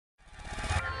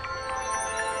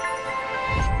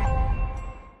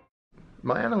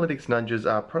MyAnalytics Nudges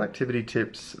are productivity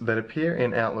tips that appear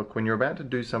in Outlook when you're about to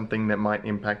do something that might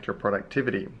impact your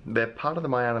productivity. They're part of the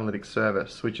MyAnalytics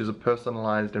service, which is a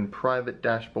personalized and private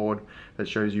dashboard that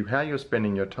shows you how you're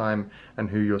spending your time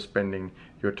and who you're spending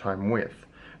your time with.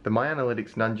 The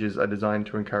MyAnalytics Nudges are designed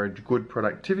to encourage good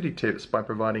productivity tips by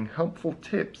providing helpful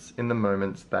tips in the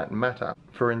moments that matter.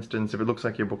 For instance, if it looks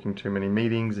like you're booking too many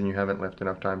meetings and you haven't left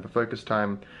enough time for focus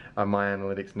time, a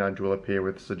MyAnalytics Nudge will appear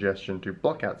with a suggestion to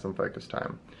block out some focus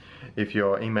time. If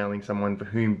you're emailing someone for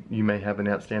whom you may have an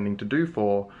outstanding to-do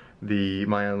for, the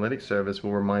MyAnalytics service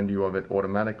will remind you of it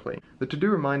automatically. The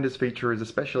to-do reminders feature is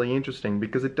especially interesting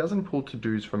because it doesn't pull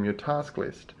to-dos from your task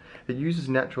list. It uses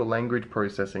natural language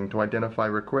processing to identify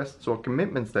requests or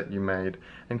commitments that you made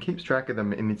and keeps track of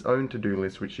them in its own to-do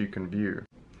list, which you can view.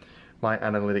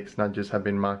 MyAnalytics Nudges have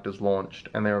been marked as launched,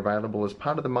 and they're available as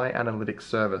part of the MyAnalytics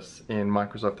service in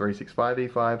Microsoft 365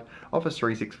 E5, Office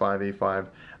 365 E5,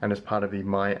 and as part of the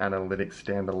MyAnalytics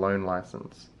standalone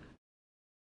license.